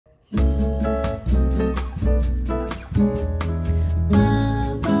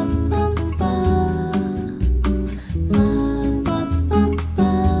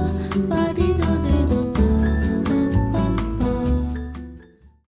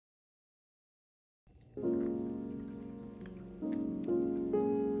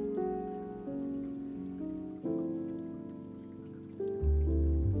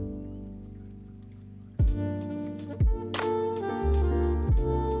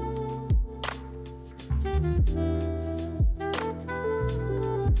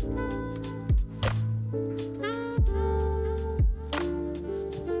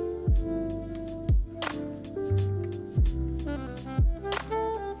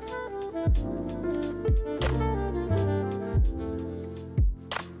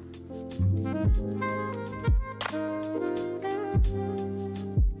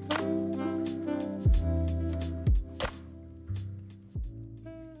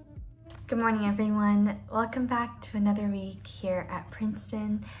Good morning, everyone. Welcome back to another week here at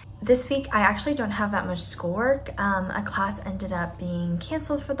Princeton. This week, I actually don't have that much schoolwork. A class ended up being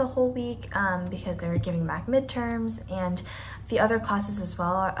canceled for the whole week because they were giving back midterms, and the other classes as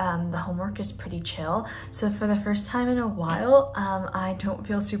well, the homework is pretty chill. So for the first time in a while, I don't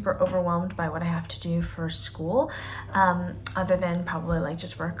feel super overwhelmed by what I have to do for school, other than probably like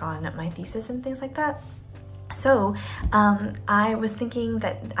just work on my thesis and things like that. So I was thinking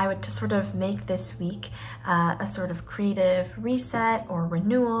that I would sort of make this week a sort of creative reset or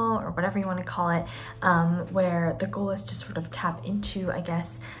renewal or whatever you want to call it, where the goal is to sort of tap into, I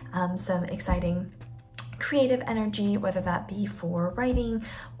guess, some exciting creative energy, whether that be for writing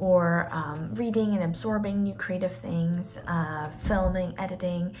or reading and absorbing new creative things, filming,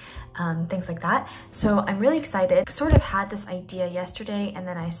 editing, things like that. So I'm really excited. I sort of had this idea yesterday, and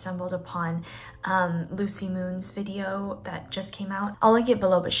then I stumbled upon Lucy Moon's video that just came out. I'll link it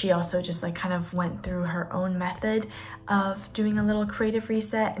below, but she also just like kind of went through her own method of doing a little creative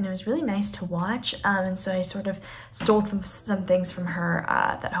reset, and it was really nice to watch. And so I sort of stole some things from her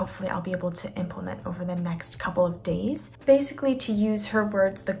that hopefully I'll be able to implement over the next couple of days. Basically, to use her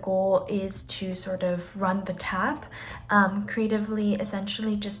words, the goal is to sort of run the tap creatively,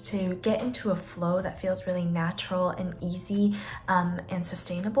 essentially just to get into a flow that feels really natural and easy and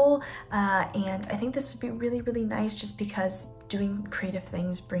sustainable. And I think this would be really, really nice just because doing creative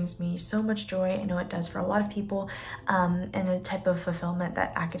things brings me so much joy. I know it does for a lot of people, and a type of fulfillment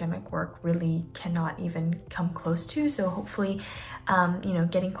that academic work really cannot even come close to. So hopefully, you know,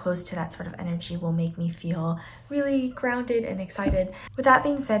 getting close to that sort of energy will make me feel really grounded and excited. With that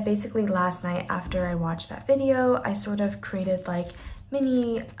being said, basically last night after I watched that video, I sort of created like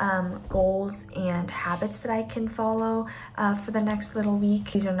mini goals and habits that I can follow for the next little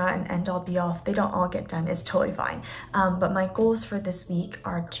week. These are not an end-all be-all. If they don't all get done, it's totally fine. But my goals for this week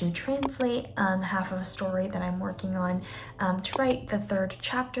are to translate half of a story that I'm working on, to write the 3rd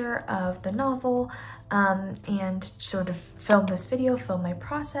chapter of the novel, and sort of film this video, film my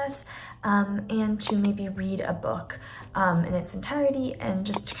process, and to maybe read a book in its entirety and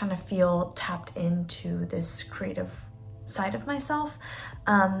just to kind of feel tapped into this creative side of myself.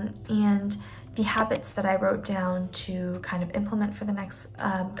 And the habits that I wrote down to kind of implement for the next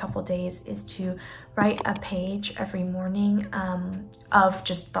couple days is to write a page every morning of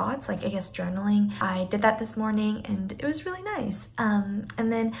just thoughts, like I guess journaling. I did that this morning and it was really nice. And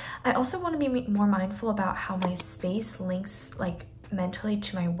then I also want to be more mindful about how my space links like mentally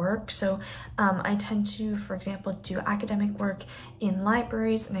to my work. So I tend to, for example, do academic work in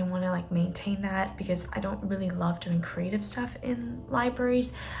libraries, and I want to like maintain that because I don't really love doing creative stuff in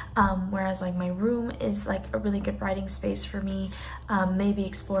libraries, whereas like my room is like a really good writing space for me. Maybe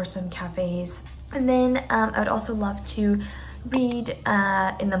explore some cafes. And then I would also love to read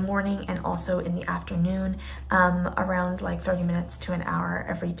in the morning and also in the afternoon, around like 30 minutes to an hour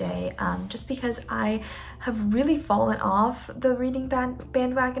every day, just because I have really fallen off the reading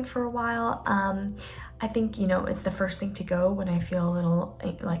bandwagon for a while. I think, you know, it's the first thing to go when I feel a little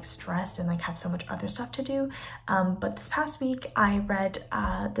like stressed and like have so much other stuff to do. But this past week I read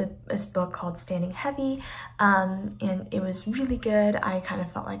this book called Standing Heavy, and it was really good. I kind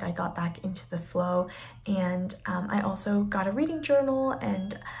of felt like I got back into the flow, and I also got a reading journal,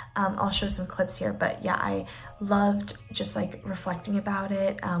 and I'll show some clips here, but yeah, I loved just like reflecting about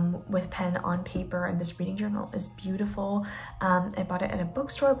it with pen on paper, and this reading journal is beautiful. I bought it at a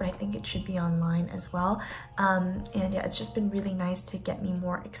bookstore, but I think it should be online as well. And yeah, it's just been really nice to get me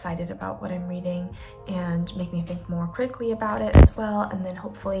more excited about what I'm reading and make me think more critically about it as well. And then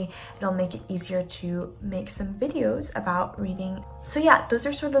hopefully it'll make it easier to make some videos about reading. So yeah, those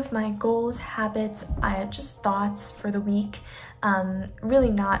are sort of my goals, habits, just thoughts for the week.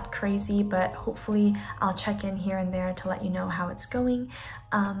 Really not crazy, but hopefully I'll check in here and there to let you know how it's going.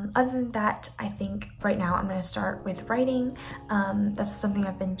 Other than that, I think right now I'm going to start with writing. That's something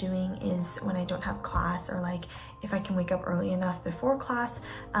I've been doing is when I don't have class, or like if I can wake up early enough before class,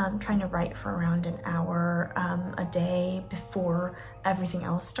 trying to write for around an hour a day before everything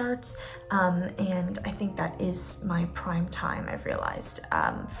else starts. And I think that is my prime time, I've realized,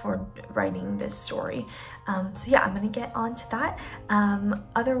 for writing this story. So yeah, I'm gonna get on to that.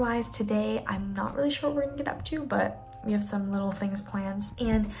 Otherwise today, I'm not really sure what we're gonna get up to, but we have some little things planned,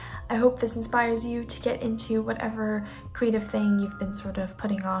 and I hope this inspires you to get into whatever creative thing you've been sort of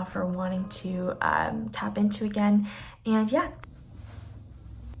putting off or wanting to tap into again. And yeah.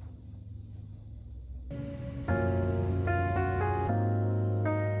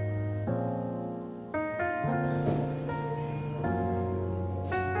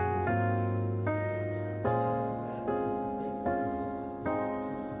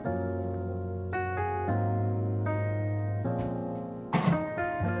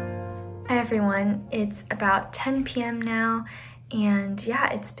 Hi everyone, it's about 10 p.m. now, and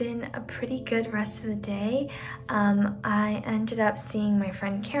yeah, it's been a pretty good rest of the day. I ended up seeing my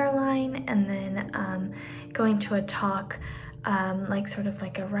friend Caroline, and then going to a talk, like sort of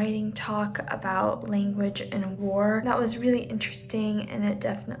like a writing talk about language and war. That was really interesting, and it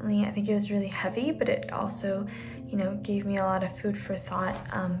definitely, I think it was really heavy, but it also, you know, gave me a lot of food for thought,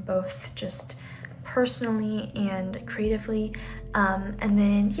 both just personally and creatively. And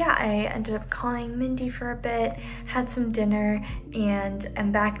then yeah, I ended up calling Mindy for a bit, had some dinner, and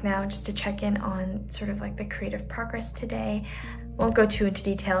I'm back now just to check in on sort of like the creative progress today. Won't go too into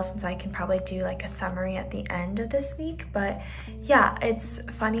detail since I can probably do like a summary at the end of this week, but yeah, it's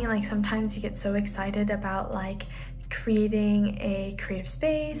funny, like sometimes you get so excited about like creating a creative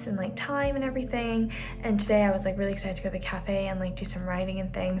space and like time and everything, and today I was like really excited to go to the cafe and like do some writing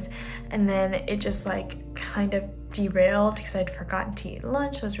and things, and then it just like kind of derailed because I'd forgotten to eat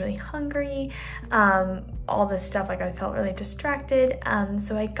lunch. I was really hungry, all this stuff, like I felt really distracted,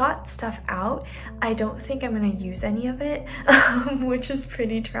 so I got stuff out. I don't think I'm gonna use any of it, which is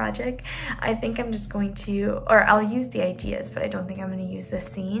pretty tragic. I think I'm just going to, or I'll use the ideas, but I don't think I'm gonna use the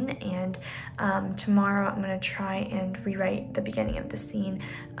scene, and tomorrow I'm gonna try and rewrite the beginning of the scene,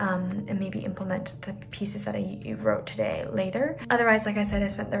 and maybe implement the pieces that I wrote today later. Otherwise, like I said, I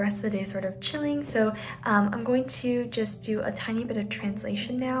spent the rest of the day sort of chilling, so I'm going to just do a tiny bit of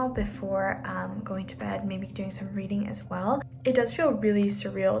translation now before going to bed, maybe doing some reading as well. It does feel really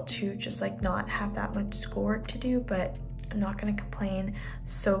surreal to just like not have that much schoolwork to do, but I'm not gonna complain.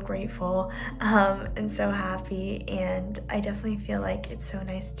 So grateful and so happy, and I definitely feel like it's so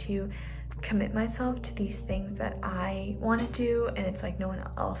nice to commit myself to these things that I want to do, and it's like no one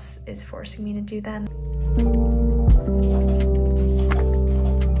else is forcing me to do them.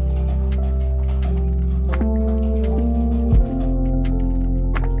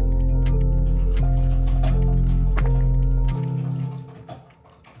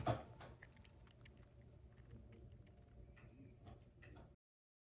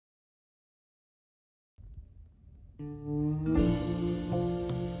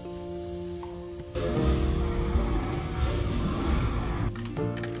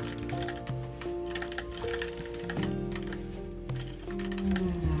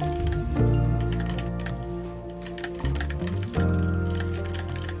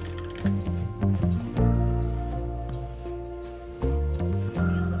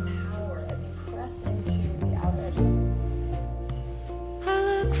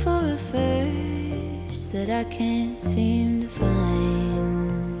 That I can't seem to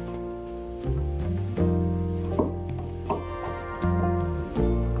find.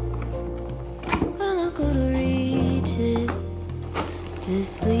 When I go to reach it,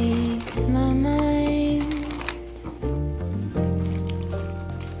 just leaves my mind.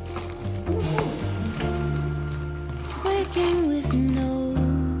 Waking with a note.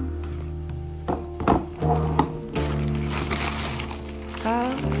 How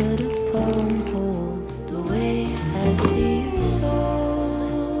could a poem hold the way I see your soul?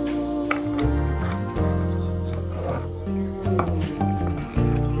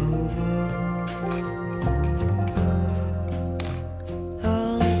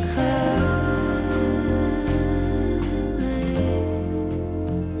 All the colors,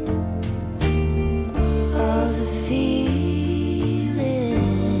 all the feeling,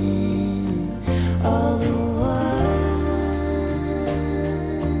 all the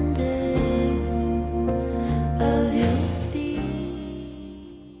wonder.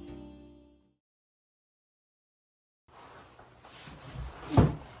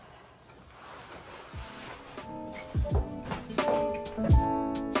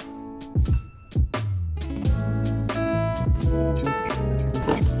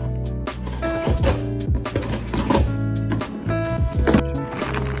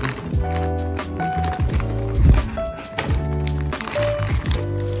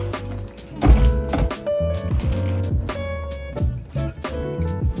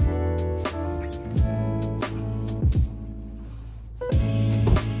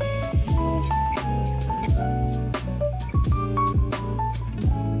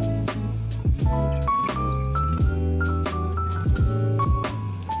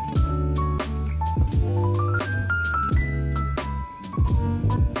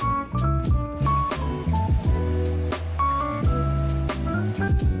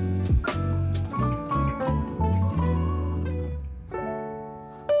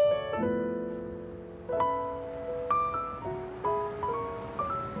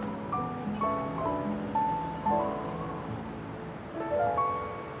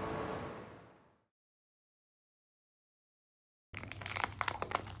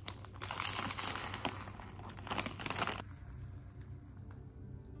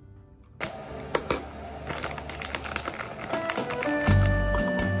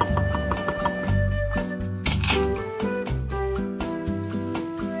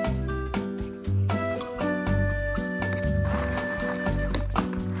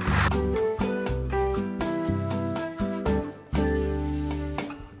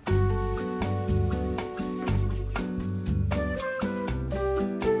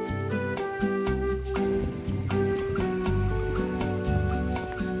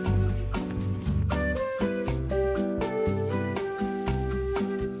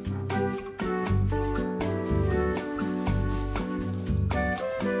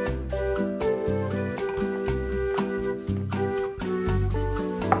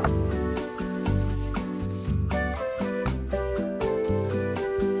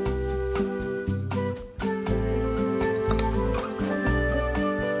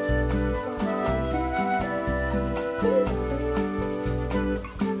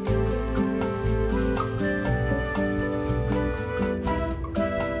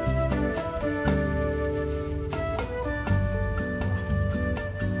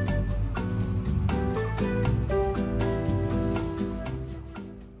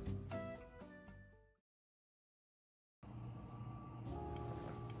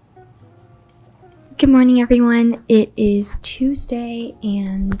 Good morning, everyone. It is Tuesday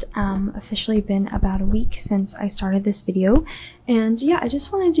and officially been about a week since I started this video. And yeah, I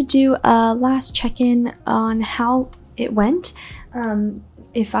just wanted to do a last check-in on how it went.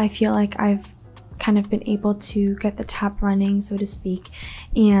 If I feel like I've kind of been able to get the tap running, so to speak,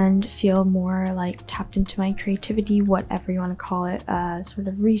 and feel more like tapped into my creativity, whatever you want to call it, sort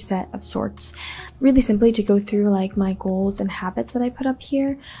of reset of sorts. Really simply to go through like my goals and habits that I put up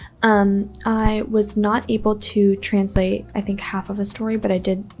here. I was not able to translate, I think, half of a story, but I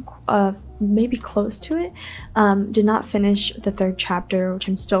did maybe close to it. Did not finish the 3rd chapter, which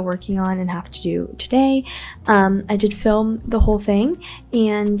I'm still working on and have to do today. I did film the whole thing,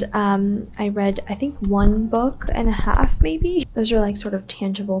 and I read, I think, 1 book and a half maybe. Those are like sort of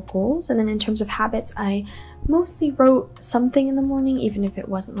tangible goals. And then in terms of habits, I mostly wrote something in the morning, even if it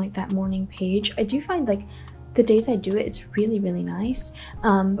wasn't like that morning page. I do find like the days I do it, it's really, really nice.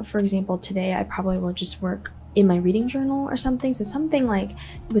 But for example, today I probably will just work in my reading journal or something. So something like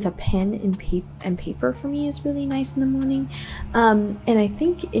with a pen and paper for me is really nice in the morning. And I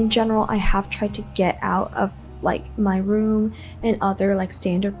think in general, I have tried to get out of like my room and other like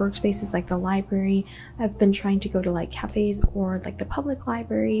standard workspaces like the library. I've been trying to go to like cafes or like the public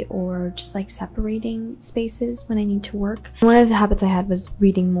library, or just like separating spaces when I need to work. One of the habits I had was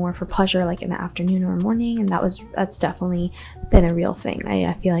reading more for pleasure, like in the afternoon or morning, and that's definitely been a real thing.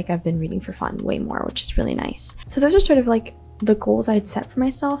 I feel like I've been reading for fun way more, which is really nice. So those are sort of like the goals I had set for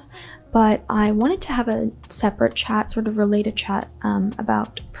myself. But I wanted to have a separate chat, sort of related chat,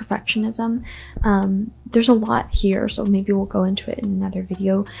 about perfectionism. There's a lot here, so maybe we'll go into it in another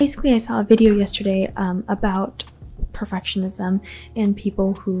video. Basically, I saw a video yesterday about perfectionism and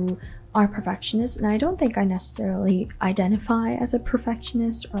people who are perfectionists, and I don't think I necessarily identify as a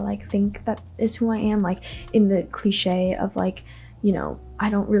perfectionist or like think that is who I am, like in the cliche of like, you know, I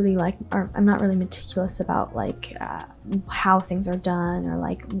don't really like, or I'm not really meticulous about like how things are done, or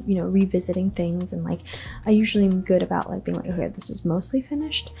like, you know, revisiting things, and like I usually am good about like being like, okay, this is mostly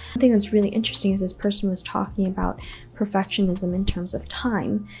finished. One thing that's really interesting is this person was talking about perfectionism in terms of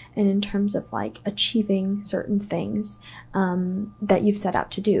time and in terms of like achieving certain things that you've set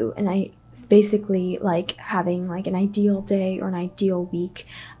out to do. And I basically like having like an ideal day or an ideal week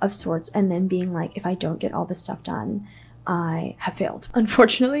of sorts, and then being like, if I don't get all this stuff done, I have failed.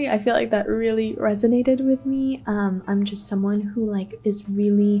 Unfortunately, I feel like that really resonated with me. I'm just someone who like is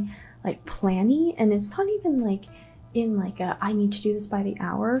really like planny, and it's not even like in like a I need to do this by the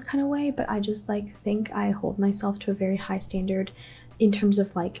hour kind of way, but I just like think I hold myself to a very high standard in terms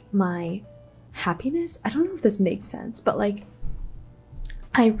of like my happiness. I don't know if this makes sense, but like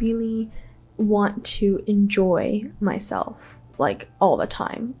I really want to enjoy myself like all the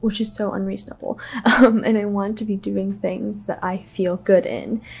time, which is so unreasonable. And I want to be doing things that I feel good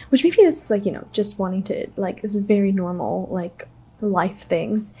in, which maybe this is like, you know, just wanting to like, this is very normal like life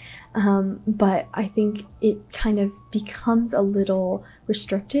things, but I think it kind of becomes a little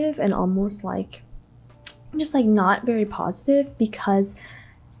restrictive and almost like just like not very positive, because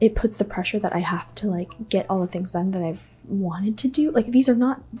it puts the pressure that I have to like get all the things done that I've wanted to do. Like these are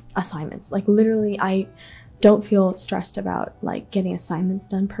not assignments, like literally I don't feel stressed about like getting assignments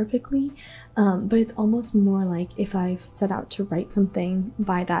done perfectly, but it's almost more like if I've set out to write something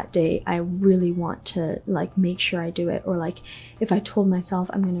by that day, I really want to like make sure I do it. Or like if I told myself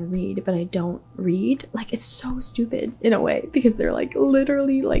I'm gonna read but I don't read, like it's so stupid in a way, because they're like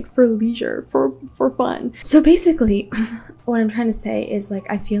literally like for leisure, for fun. So basically what I'm trying to say is like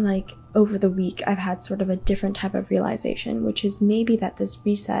I feel like over the week I've had sort of a different type of realization, which is maybe that this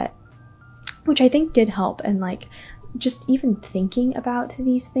reset, which I think did help, and like just even thinking about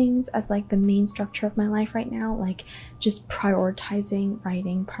these things as like the main structure of my life right now, like just prioritizing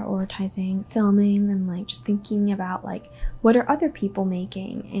writing, prioritizing filming, and like just thinking about like what are other people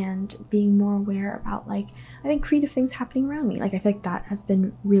making, and being more aware about like I think creative things happening around me. Like I feel like that has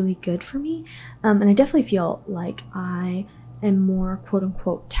been really good for me, and I definitely feel like I am more quote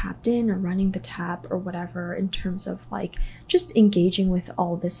unquote tapped in, or running the tap or whatever, in terms of like just engaging with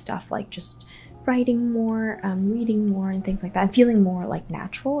all this stuff, like just writing more, reading more, and things like that, and feeling more like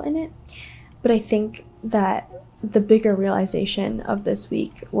natural in it. But I think that the bigger realization of this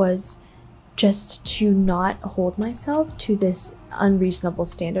week was just to not hold myself to this unreasonable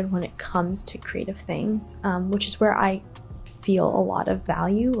standard when it comes to creative things, which is where I feel a lot of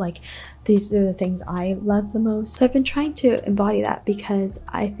value. Like these are the things I love the most. So I've been trying to embody that, because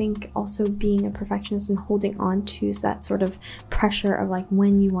I think also being a perfectionist and holding on to that sort of pressure of like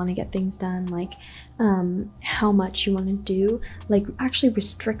when you want to get things done, like how much you want to do, like actually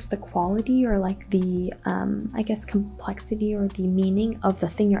restricts the quality or like the I guess complexity or the meaning of the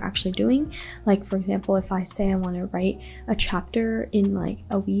thing you're actually doing. Like for example, if I say I want to write a chapter in like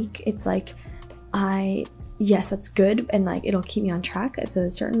a week, it's like yes, that's good, and like it'll keep me on track. So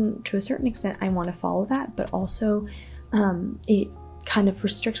to a certain extent I want to follow that, but also it kind of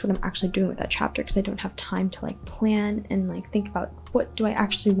restricts what I'm actually doing with that chapter, because I don't have time to like plan and like think about what do I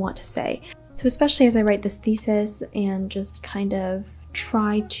actually want to say. So especially as I write this thesis and just kind of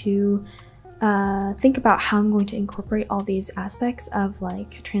try to think about how I'm going to incorporate all these aspects of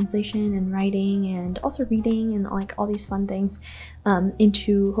like translation and writing and also reading and like all these fun things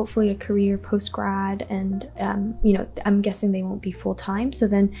into hopefully a career post-grad. And you know, I'm guessing they won't be full-time, so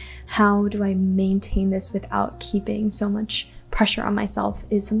then how do I maintain this without keeping so much pressure on myself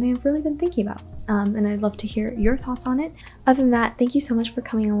is something I've really been thinking about, and I'd love to hear your thoughts on it. Other than that, thank you so much for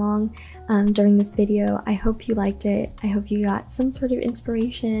coming along during this video. I hope you liked it. I hope you got some sort of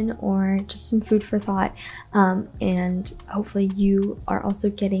inspiration or just some food for thought, and hopefully you are also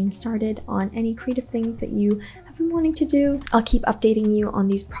getting started on any creative things that you have been wanting to do. I'll keep updating you on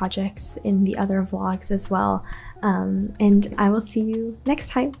these projects in the other vlogs as well, and I will see you next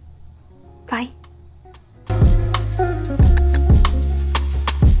time. Bye.